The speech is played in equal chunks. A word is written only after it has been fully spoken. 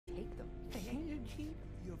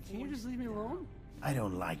Can you just leave me alone? I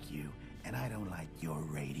don't like you, and I don't like your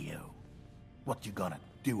radio. What you gonna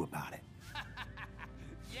do about it?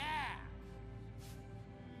 Yeah!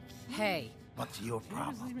 Hey, What's your Can you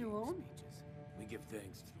just leave problem? me alone? We give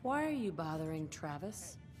thanks. why are you bothering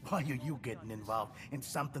Travis? Why are you getting involved in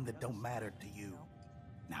something that don't matter to you?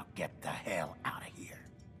 Now get the hell out of here.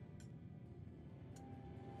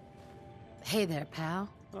 Hey there, pal.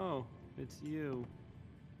 Oh, it's you.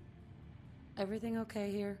 Everything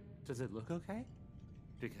okay here? Does it look okay?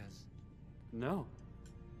 Because... no.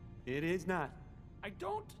 It is not. I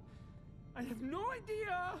have no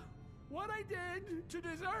idea what I did to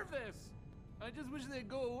deserve this. I just wish they'd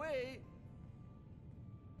go away.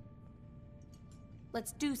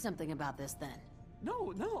 Let's do something about this then.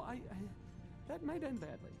 No, that might end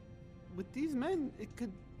badly. With these men, it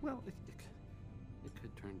could, well, it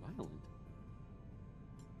could turn violent.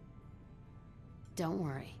 Don't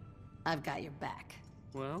worry. I've got your back.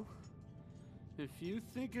 Well, if you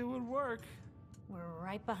think it would work. We're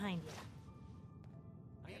right behind you.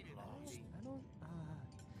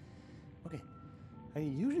 Okay. I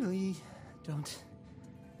usually don't.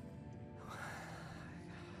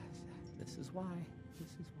 This is why.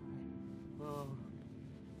 Oh.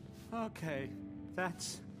 Okay.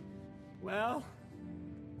 Well,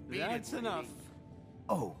 that's enough.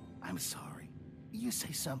 Oh, I'm sorry. You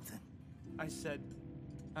say something. I said,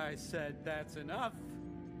 that's enough.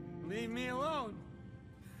 Leave me alone.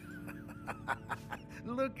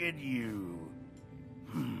 Look at you.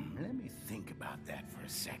 Let me think about that for a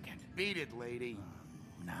second. Beat it, lady.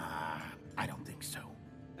 Nah, I don't think so.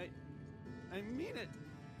 I mean it.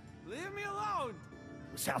 Leave me alone.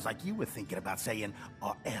 Sounds like you were thinking about saying,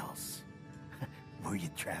 or else. Were you,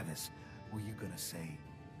 Travis? Were you gonna say,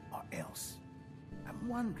 or else? I'm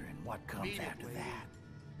wondering what comes Beat it, after lady. that.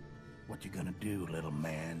 What you gonna do, little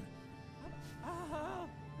man?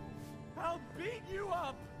 I'll beat you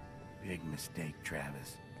up. Big mistake,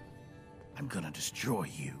 Travis. I'm gonna destroy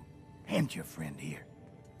you and your friend here.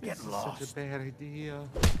 Get This lost. is such a bad idea.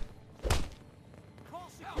 Call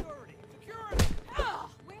security. Security.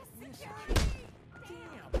 Where's security?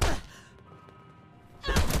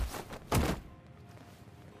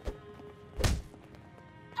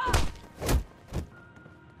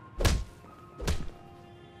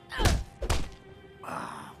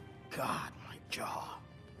 Oh, God, my jaw.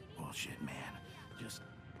 Bullshit, man. Just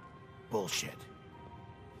bullshit.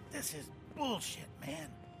 This is bullshit, man.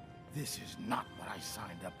 This is not what I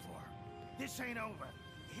signed up for. This ain't over.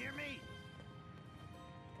 You hear me?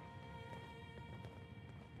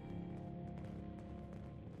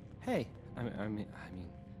 Hey, I mean,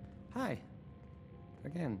 hi.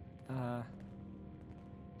 Again,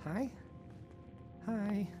 hi?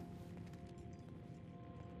 Hi.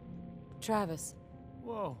 Travis,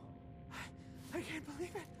 Whoa. I can't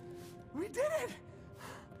believe it. We did it.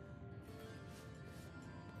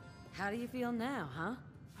 how do you feel now, huh?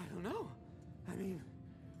 I don't know. I mean,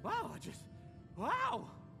 wow, wow.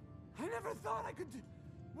 I never thought I could do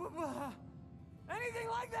anything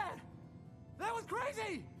like that. That was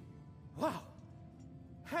crazy. Wow.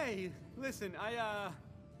 Hey, listen,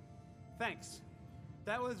 thanks.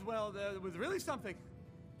 That was really something.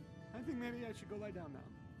 I think maybe I should go lie down now.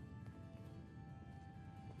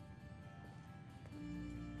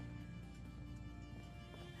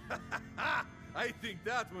 I think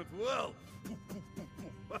that went well.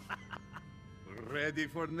 Ready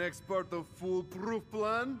for next part of foolproof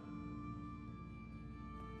plan?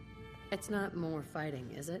 It's not more fighting,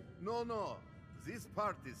 is it? No. This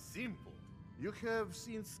part is simple. You have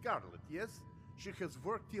seen Scarlet, yes? She has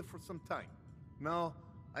worked here for some time. Now,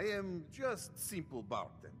 I am just simple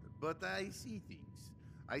bartender, but I see things.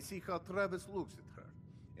 I see how Travis looks at her,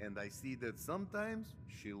 and I see that sometimes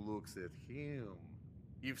she looks at him.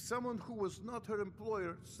 If someone who was not her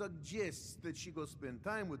employer suggests that she go spend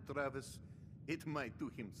time with Travis, it might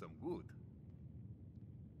do him some good.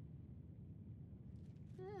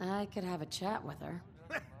 I could have a chat with her.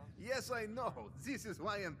 Yes, I know. This is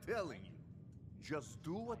why I'm telling you. Just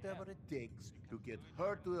do whatever it takes to get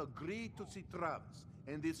her to agree to see Travis,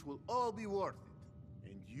 and this will all be worth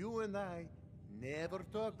it. And you and I never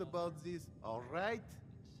talked about this, all right?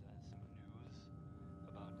 Some news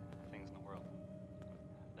about things in the world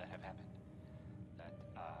that have happened that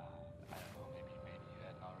I don't know, maybe you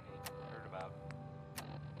hadn't already heard about.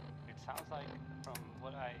 It sounds like, from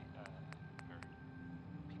what I heard,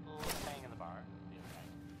 people staying in the bar the other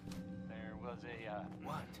night, there was a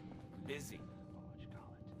What? Busy. what would you call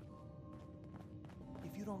it?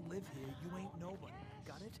 If you don't live here, you ain't nobody.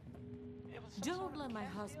 Got it? It was some Don't sort of let my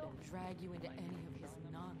cameo. husband drag you into any of his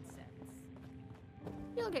nonsense.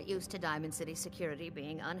 You'll get used to Diamond City security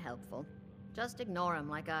being unhelpful. Just ignore them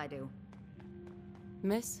like I do.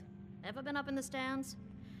 Miss? Ever been up in the stands?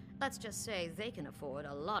 Let's just say they can afford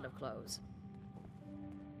a lot of clothes.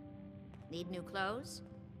 Need new clothes?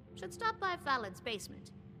 Should stop by Fallon's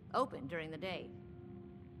basement. Open during the day.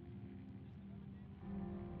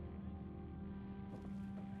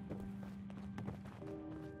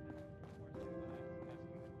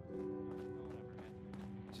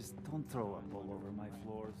 Just don't throw up all over my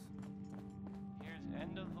floors. Here's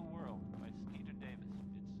End of the World by Skeeter Davis.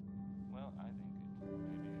 It's, well, I think it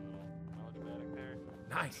may be a little melodramatic there.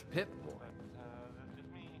 Nice pip, boy. But, that's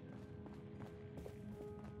just me.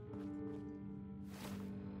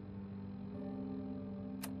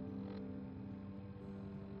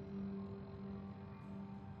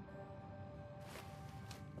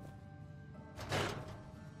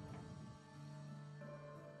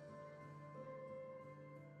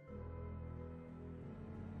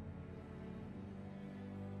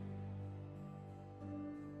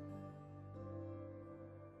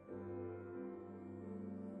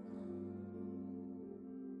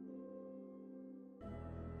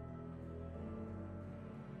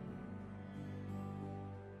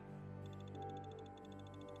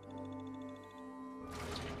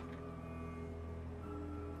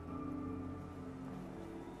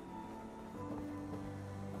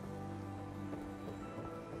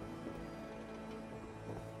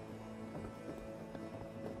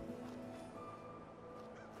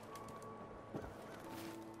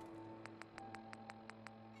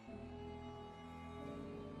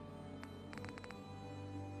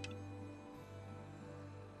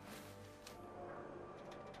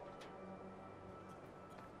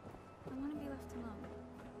 I want to be left alone.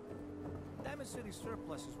 Diamond City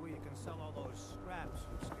Surplus is where you can sell all those scraps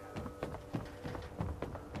you scavenged.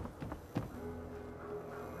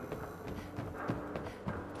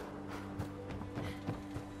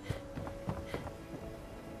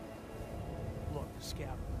 Look,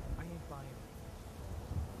 Scout, I ain't buying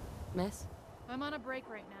it. Miss? I'm on a break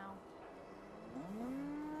right now.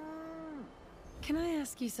 Can I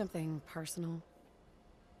ask you something personal?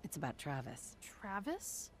 It's about Travis.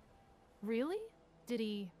 Travis? Really? Did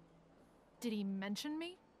he mention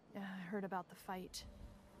me? I heard about the fight.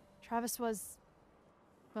 Travis was...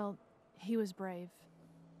 well, he was brave.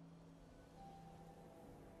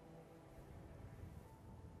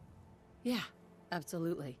 Yeah,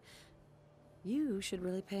 absolutely. You should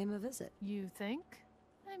really pay him a visit. You think?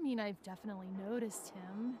 I mean, I've definitely noticed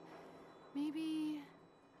him. Maybe...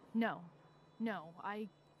 No, I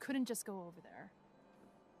couldn't just go over there.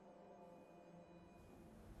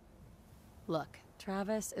 Look,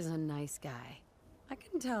 Travis is a nice guy. I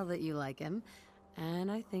can tell that you like him,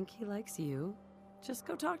 and I think he likes you. Just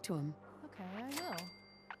go talk to him. Okay, I will.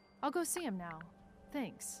 I'll go see him now.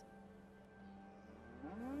 Thanks.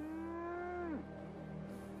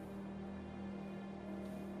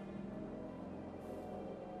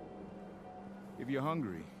 If you're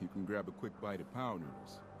hungry, you can grab a quick bite of power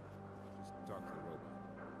noodles. Just talk to the robot.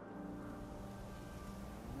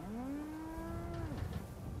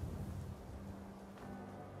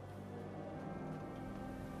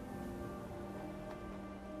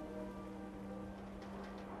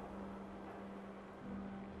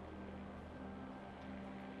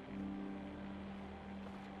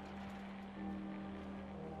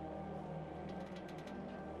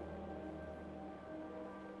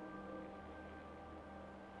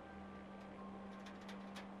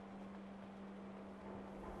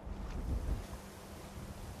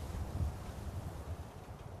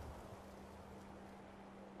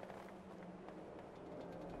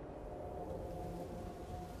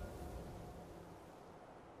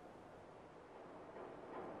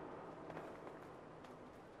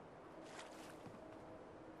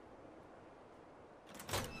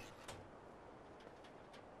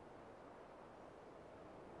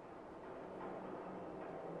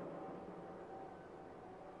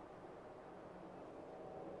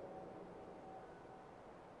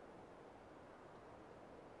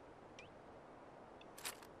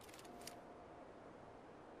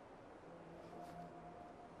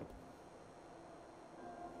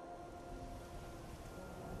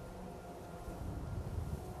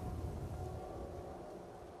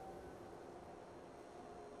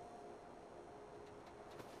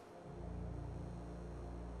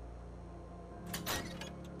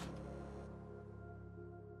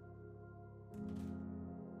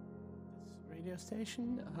 Radio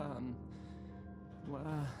station?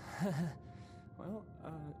 Well,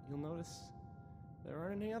 you'll notice there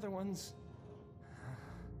aren't any other ones.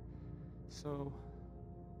 So,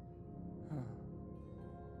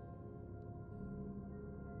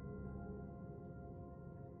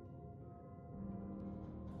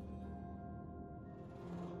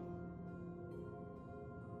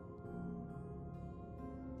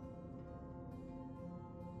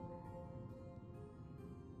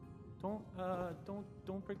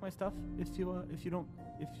 don't break my stuff if you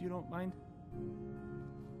don't mind.